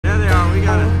we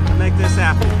gotta make this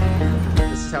happen.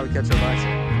 This is how we catch our bison.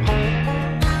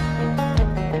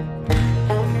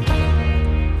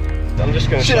 I'm just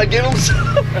gonna. Should I get him?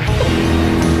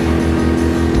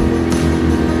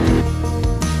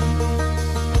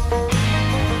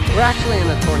 We're actually in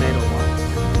a tornado watch.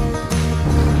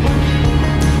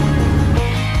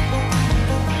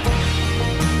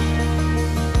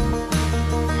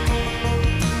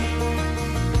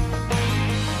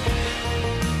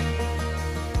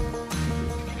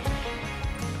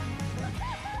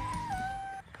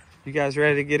 You guys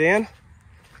ready to get in?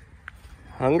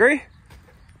 Hungry?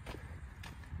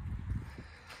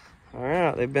 All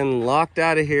right, they've been locked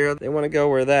out of here. They want to go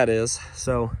where that is.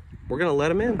 So we're gonna let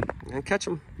them in and catch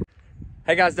them.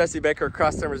 Hey guys, Dusty Baker,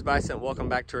 Cross Timbers Bison. Welcome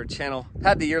back to our channel.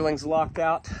 Had the yearlings locked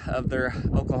out of their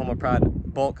Oklahoma Pride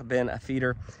bulk bin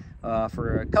feeder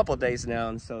for a couple of days now.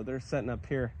 And so they're setting up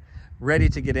here, ready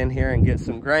to get in here and get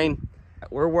some grain.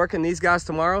 We're working these guys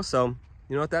tomorrow, so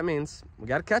you know what that means. We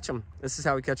got to catch them. This is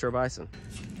how we catch our bison.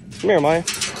 Come here, Maya.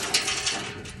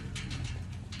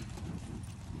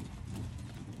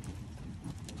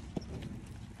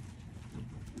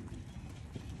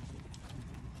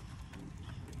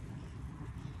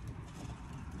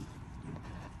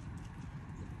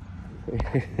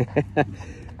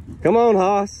 Come on,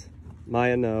 Hoss.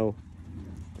 Maya, no.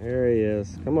 There he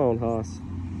is. Come on, Hoss.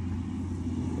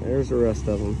 There's the rest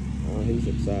of them. Oh, he's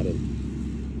excited.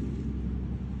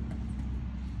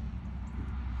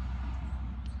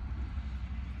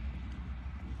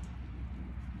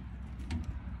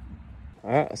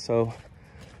 All right, so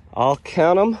I'll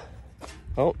count them.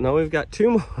 Oh, no, we've got two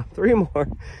more, three more.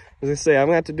 As I say, I'm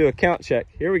gonna have to do a count check.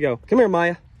 Here we go. Come here,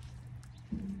 Maya.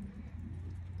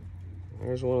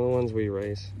 There's one of the ones we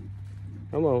raise.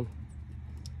 Come on.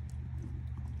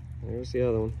 There's the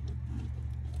other one.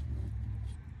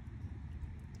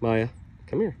 Maya,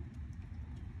 come here.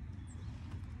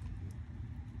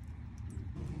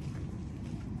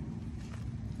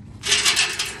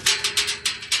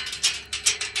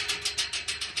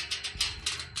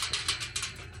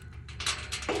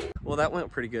 Well, that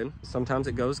went pretty good. Sometimes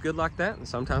it goes good like that, and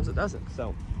sometimes it doesn't.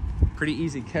 So, pretty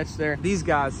easy catch there. These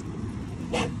guys,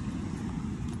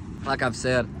 like I've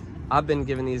said, I've been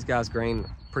giving these guys grain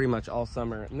pretty much all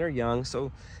summer, and they're young,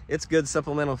 so it's good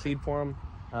supplemental feed for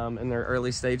them in their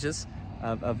early stages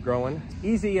of growing.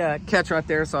 Easy catch right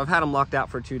there. So I've had them locked out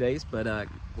for 2 days, but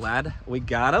glad we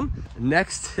got them.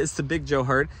 Next is the Big Joe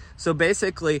herd. So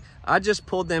basically, I just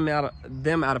pulled them out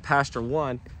of pasture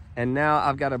 1, and now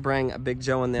I've got to bring a Big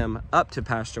Joe and them up to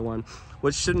pasture 1,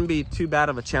 which shouldn't be too bad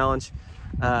of a challenge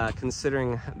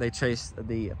considering they chase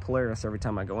the Polaris every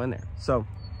time I go in there. So,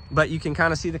 but you can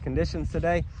kind of see the conditions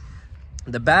today.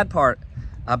 The bad part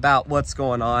about what's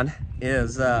going on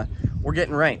is we're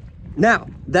getting rain. Now,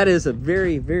 that is a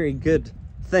very, very good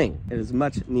thing. It is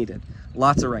much needed.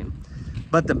 Lots of rain.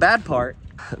 But the bad part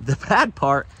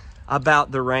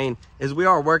about the rain is we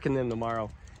are working them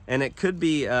tomorrow, and it could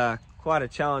be quite a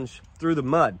challenge through the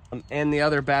mud. And the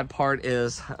other bad part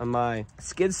is my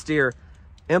skid steer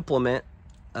implement,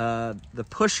 the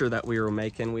pusher that we were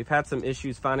making. We've had some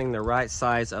issues finding the right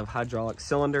size of hydraulic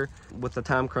cylinder with the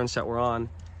time crunch that we're on.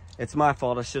 It's my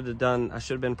fault. I should have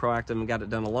been proactive and got it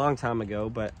done a long time ago,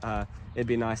 but it'd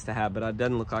be nice to have, but it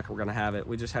doesn't look like we're gonna have it.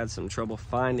 We just had some trouble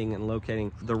finding and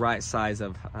locating the right size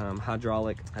of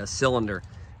hydraulic cylinder.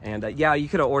 And yeah, you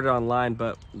could have ordered online,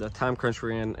 but the time crunch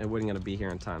we're in, it wasn't gonna be here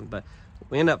in time. But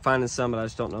we end up finding some, but I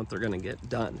just don't know if they're gonna get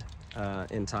done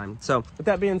in time. So with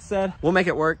that being said, we'll make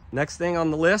it work. Next thing on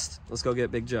the list, let's go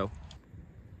get Big Joe.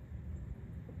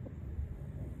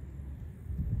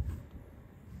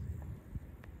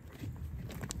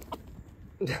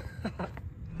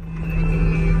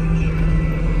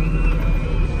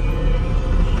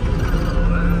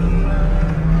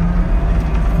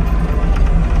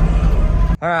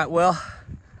 All right, well,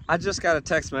 I just got a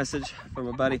text message from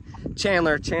a buddy,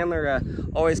 Chandler. Chandler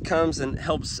always comes and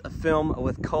helps film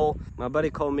with Cole. My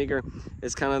buddy Cole Meager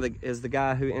is kind of the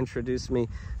guy who introduced me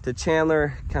to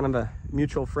Chandler, kind of a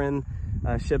mutual friend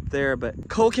ship there. But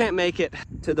Cole can't make it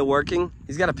to the working.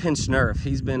 He's got a pinched nerve.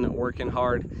 He's been working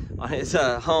hard on his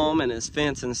home and his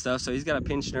fence and stuff, so he's got a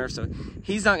pinched nerve. So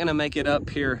he's not gonna make it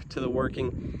up here to the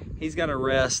working. He's got to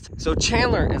rest. So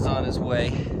Chandler is on his way.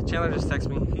 Chandler just texted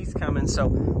me, he's coming. So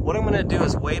what I'm gonna do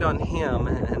is wait on him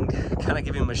and kind of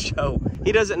give him a show.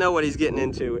 He doesn't know what he's getting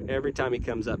into every time he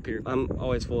comes up here. I'm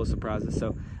always full of surprises.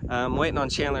 So I'm waiting on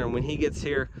Chandler, and when he gets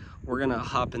here, we're gonna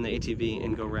hop in the ATV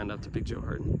and go round up to Big Joe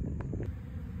herd.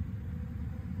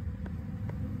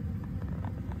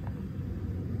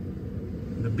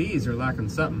 The bees are lacking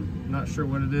something. Not sure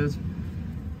what it is,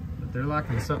 but they're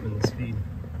lacking something in this feed.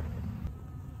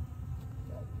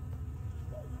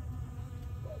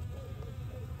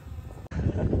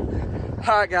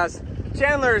 All right, guys.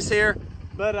 Chandler is here,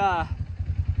 but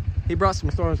he brought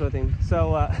some storms with him.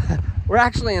 So we're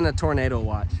actually in a tornado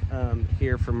watch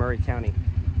here for Murray County,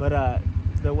 but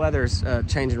the weather's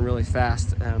changing really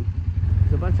fast. There's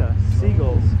a bunch of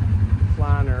seagulls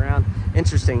flying around.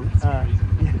 Interesting.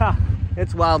 Yeah,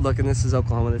 it's wild looking. This is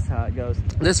Oklahoma. This is how it goes.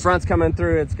 This front's coming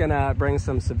through. It's gonna bring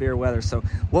some severe weather. So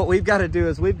what we've got to do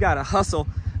is we've got to hustle.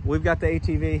 We've got the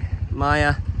ATV,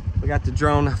 Maya. We got the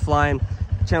drone flying.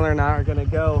 Chandler and I are gonna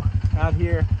go out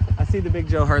here. I see the Big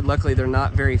Joe herd. Luckily, they're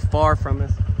not very far from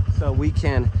us, so we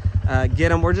can get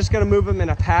them. We're just gonna move them in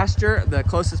a pasture, the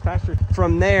closest pasture.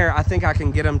 From there, I think I can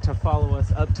get them to follow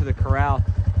us up to the corral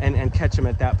and catch them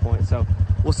at that point. So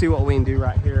we'll see what we can do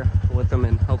right here with them,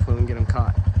 and hopefully we can get them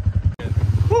caught.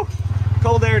 Whew.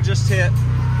 Cold air just hit.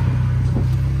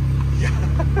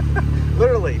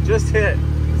 Literally just hit.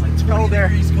 It's like 20 cold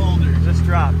degrees air colder. just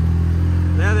dropped.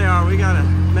 There they are. We gotta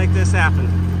make this happen.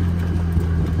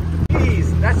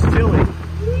 Jeez, that's chilly.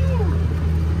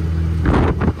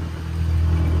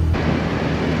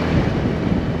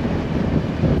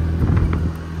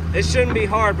 It shouldn't be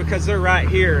hard because they're right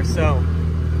here, so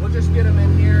we'll just get them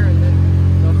in here and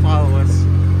then they'll follow us.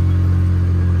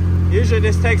 Usually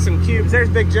just take some cubes. There's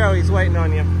Big Joe, he's waiting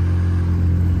on you.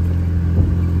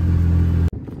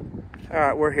 All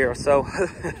right, we're here. So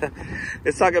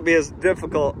it's not gonna be as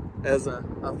difficult as I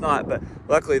thought, but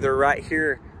luckily they're right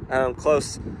here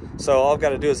close. So all I've got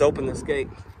to do is open this gate.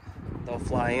 They'll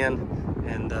fly in,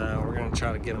 and we're gonna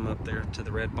try to get them up there to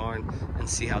the red barn and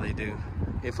see how they do.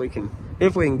 If we can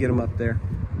get them up there,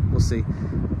 we'll see.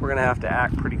 We're gonna have to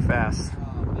act pretty fast.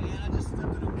 Oh man, I just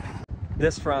stepped in a...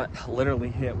 This front literally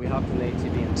hit. We hopped in the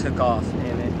ATV and took off,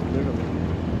 and it literally,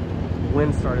 the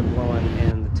wind started blowing,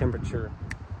 and the temperature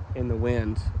in the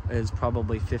wind is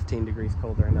probably 15 degrees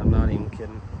colder, and I'm not even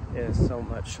kidding. It is so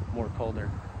much more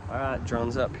colder. All right,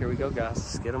 drone's up. Here we go, guys.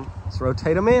 Let's get them. Let's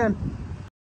rotate them in.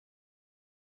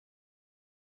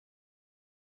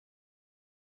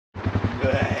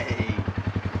 Hey.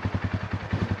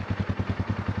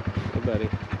 Hey, buddy.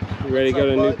 You ready to go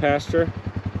to a new pasture?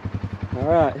 All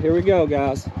right, here we go,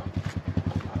 guys.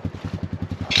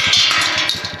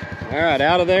 All right,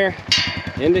 out of there,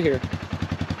 into here.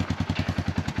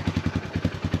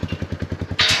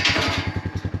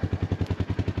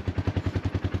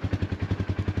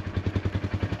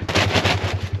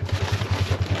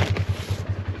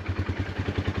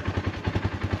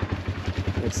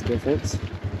 Makes a difference.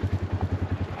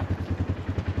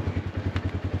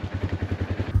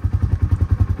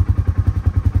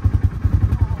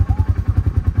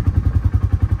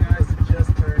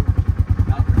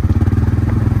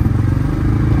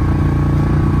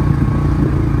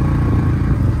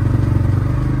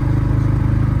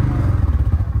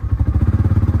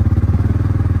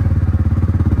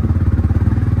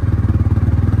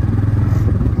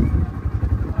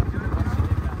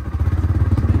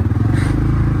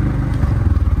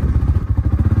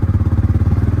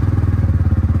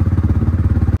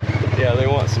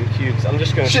 I'm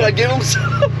just gonna Should I give him some?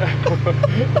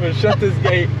 I'm gonna shut this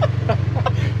gate. I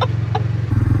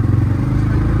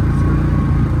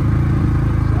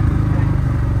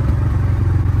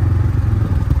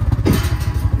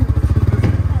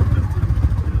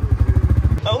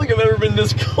don't think I've ever been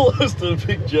this close to the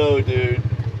Big Joe, dude.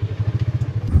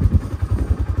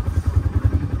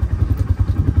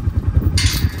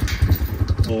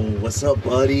 Oh, what's up,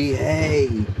 buddy?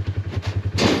 Hey.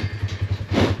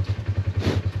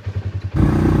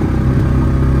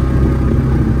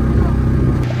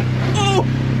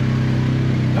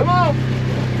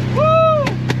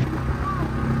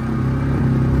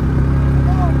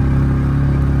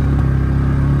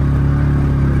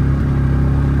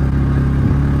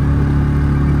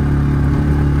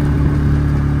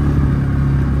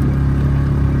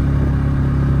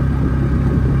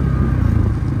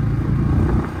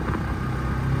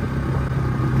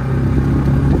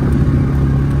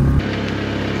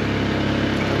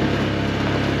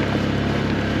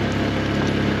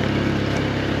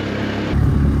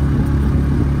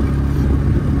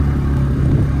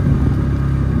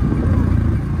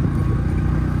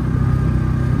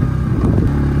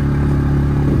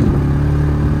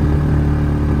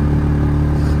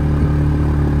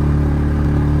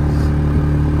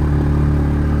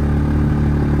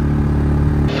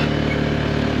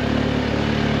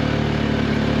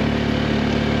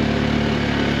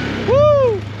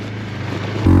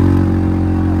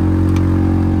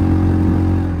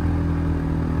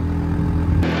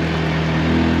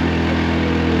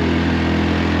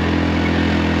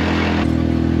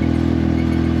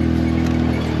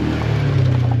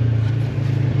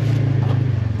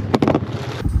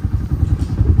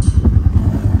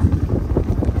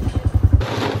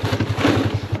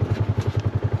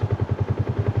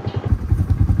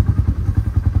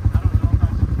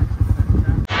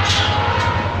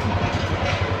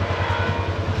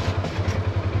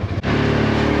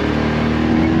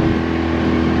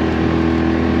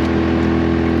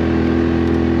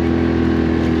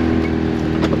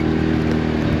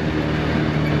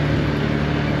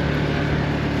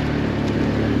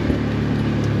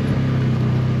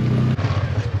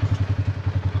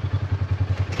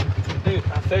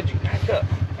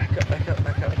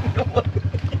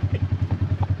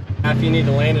 if you need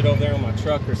to land it over there on my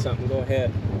truck or something, go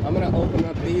ahead. I'm gonna open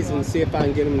up these and see if I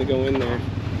can get them to go in there.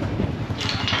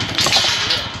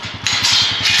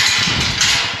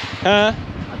 Huh?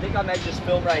 I think I may just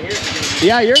film right here.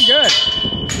 Yeah, you're good.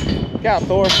 Look out,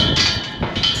 Thor.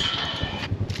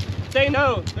 They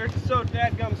know. They're so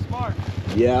dadgum smart.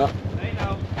 Yeah. They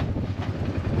know.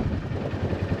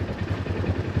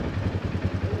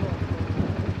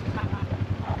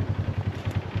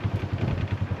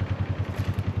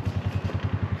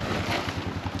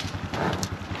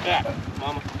 Yeah,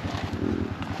 mama.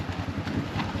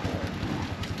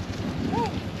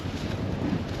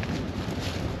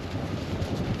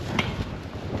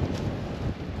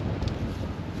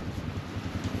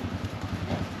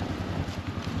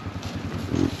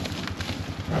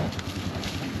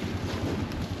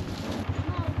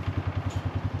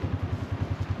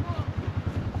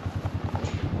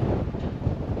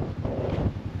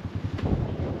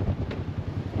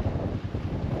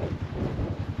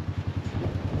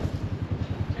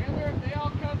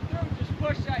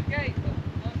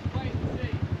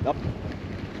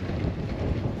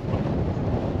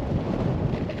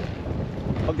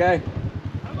 Okay.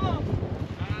 Come on.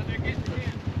 They're getting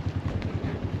in.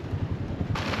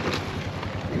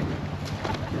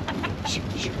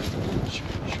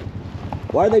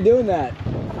 Why are they doing that?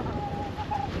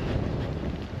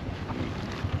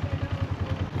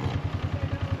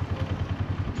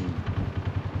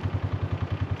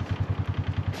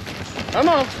 Come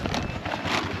on.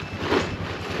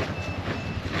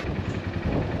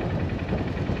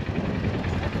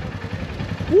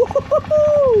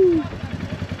 Woo-hoo-hoo!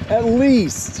 At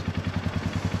least.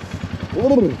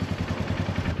 Ooh.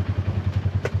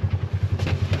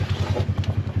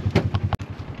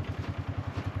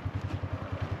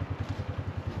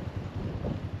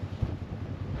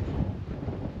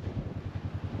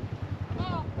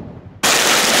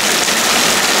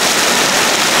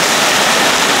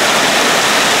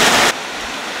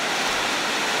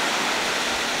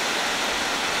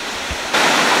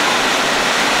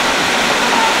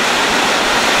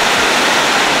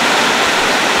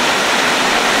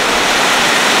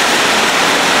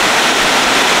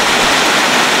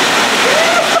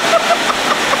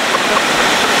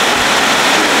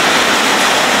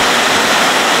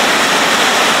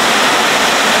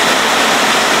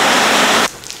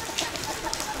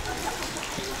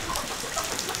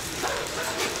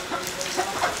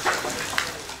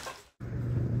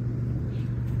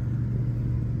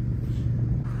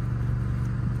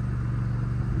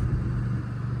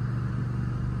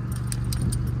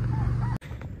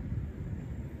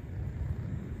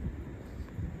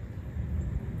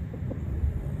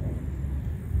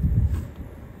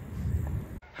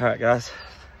 All right, guys,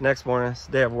 next morning, it's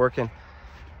the day of working.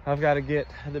 I've got to get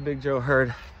the Big Joe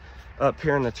herd up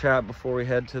here in the trap before we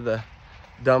head to the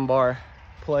Dunbar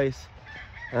place.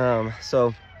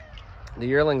 So the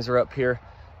yearlings are up here,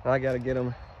 and I got to get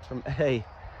them from A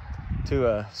to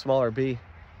a smaller B.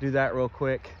 Do that real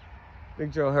quick.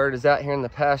 Big Joe herd is out here in the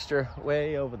pasture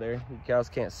way over there. You guys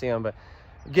can't see them, but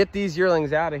get these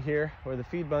yearlings out of here where the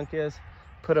feed bunk is,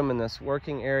 put them in this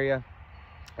working area,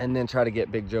 and then try to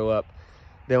get Big Joe up.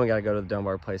 Then we got to go to the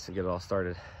Dunbar place and get it all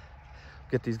started.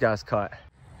 Get these guys caught.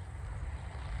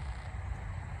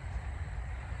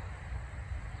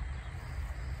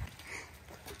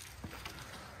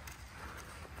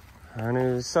 I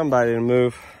knew somebody to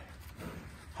move.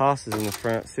 Haas is in the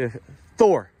front. See if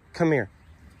Thor, come here.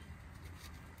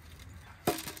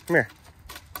 Come here.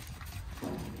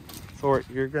 Thor,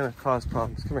 you're gonna cause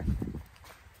problems. Come here.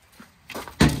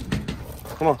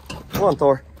 Come on. Come on,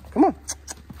 Thor. Come on.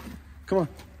 Come on.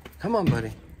 Come on,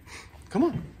 buddy. Come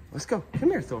on. Let's go. Come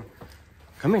here, Thor.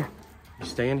 Come here. You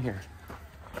stay in here.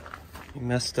 You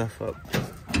messed stuff up.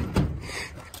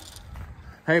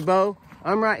 Hey, Bo,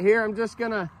 I'm right here. I'm just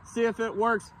gonna see if it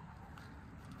works.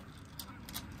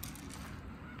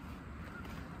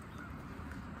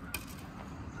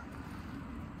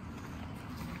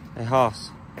 Hey,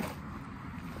 Haas.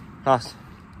 Haas,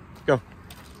 go.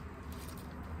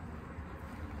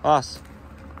 Haas.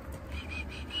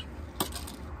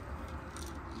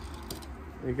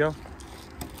 There you go.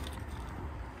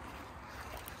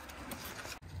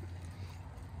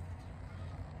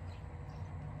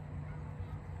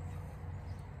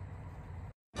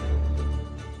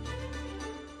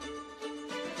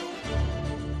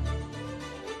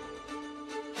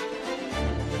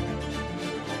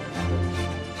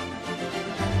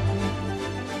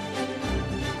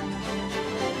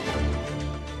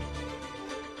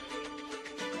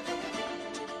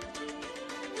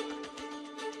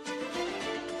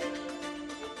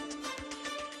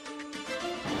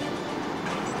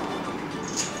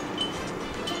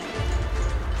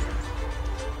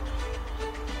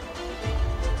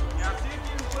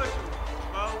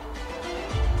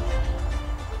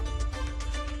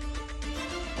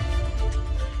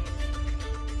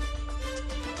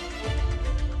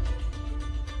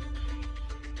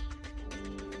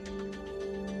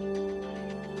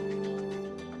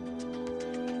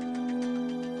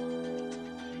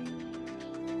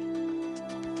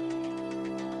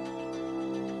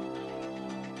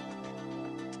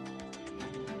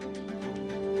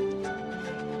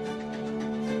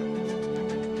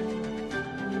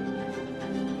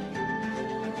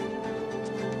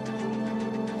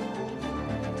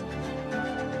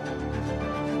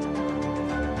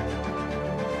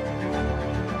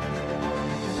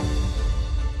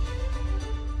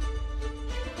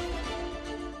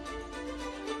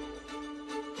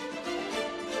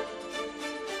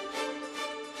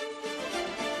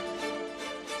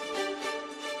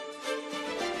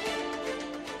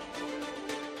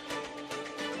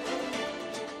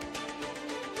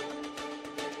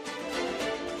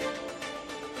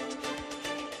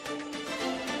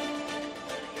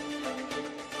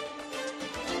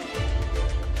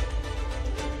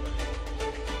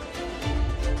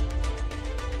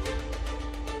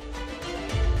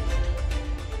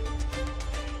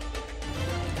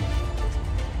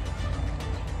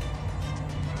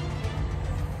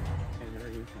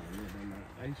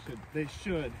 They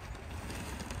should.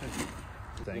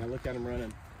 Yeah, look at them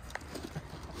running.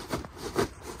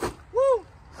 Woo!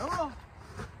 Oh.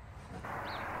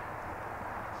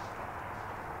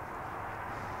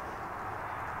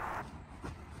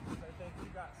 I think you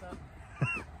got something.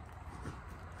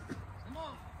 Come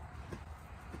on.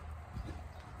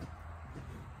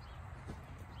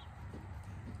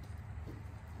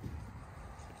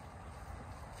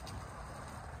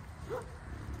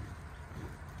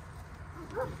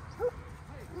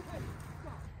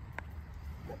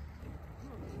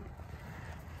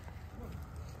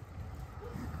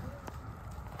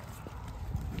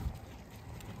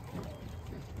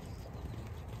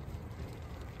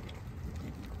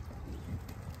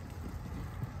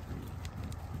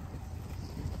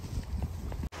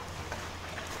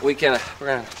 We're gonna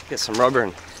get some rubber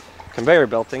and conveyor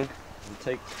belting and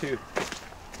take to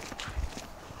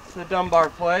the Dunbar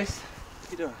place.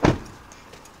 What you doing?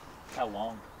 How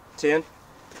long? 10.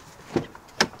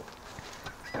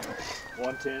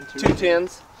 110, 2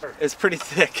 10s. It's pretty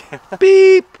thick.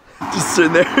 Beep! Just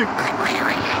sitting there.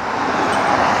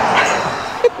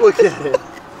 Look at it.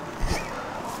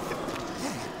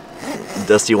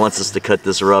 Dusty wants us to cut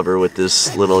this rubber with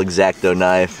this little X-Acto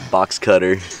knife, box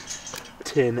cutter.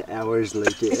 10 hours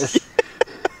later.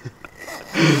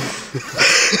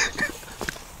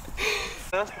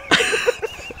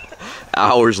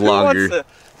 Hours longer.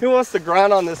 Who wants to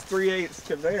grind on this 3/8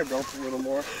 conveyor belt a little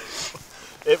more?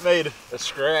 It made a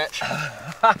scratch.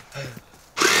 Watch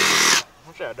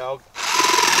out, dog.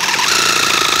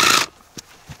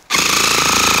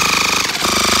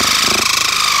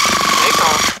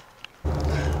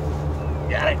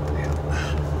 Got it.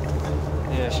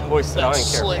 Yeah, she hoists it. I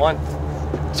don't care. 1,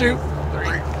 2,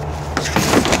 3.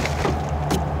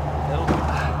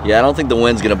 Yeah, I don't think the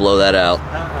wind's gonna blow that out.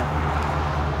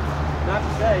 Not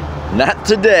today. Not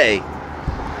today.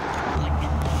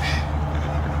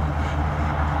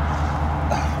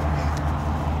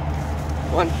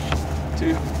 One,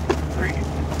 2, 3.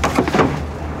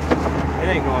 It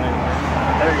ain't going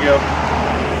anywhere. There you go.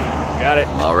 Got it.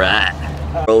 All right.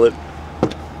 Roll it.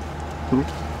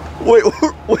 Wait,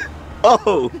 wait.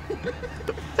 Oh.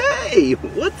 Hey,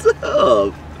 what's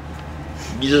up?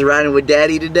 You just riding with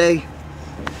Daddy today?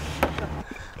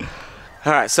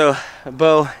 All right, so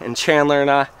Bo and Chandler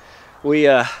and I, we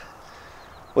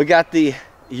got the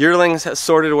yearlings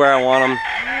sorted where I want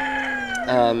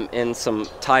them, in some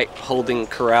tight holding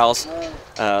corrals,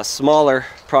 smaller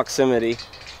proximity,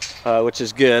 which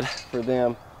is good for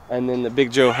them. And then the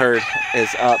Big Joe herd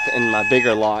is up in my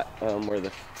bigger lot, where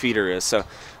the feeder is. So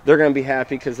they're gonna be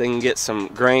happy because they can get some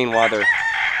grain while they're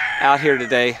out here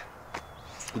today.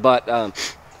 But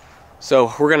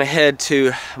so we're gonna head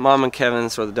to Mom and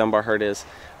Kevin's, where the Dunbar herd is.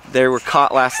 They were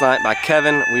caught last night by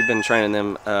Kevin. We've been training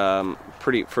them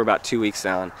for about 2 weeks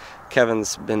now, and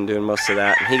Kevin's been doing most of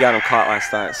that, and he got them caught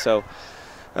last night. So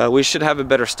we should have a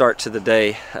better start to the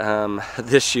day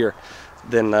this year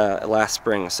than last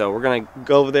spring. So we're gonna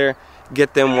go over there,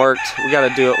 get them worked. We got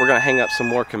to do it. We're gonna hang up some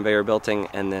more conveyor belting,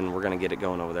 and then we're gonna get it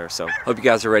going over there. So hope you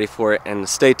guys are ready for it, and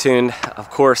stay tuned. Of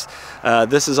course,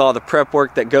 this is all the prep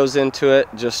work that goes into it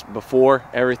just before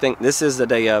everything. This is the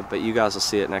day of, but you guys will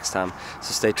see it next time.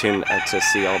 So stay tuned to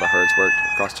see all the herds worked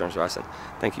across Turns Bison.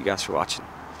 Thank you guys for watching.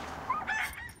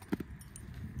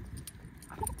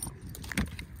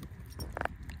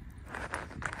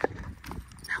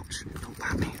 Ouch, don't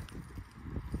bite me.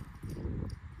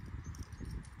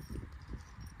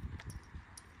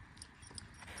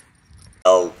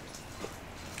 Oh.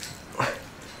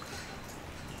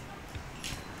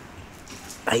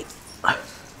 Hey.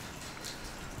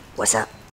 What's up?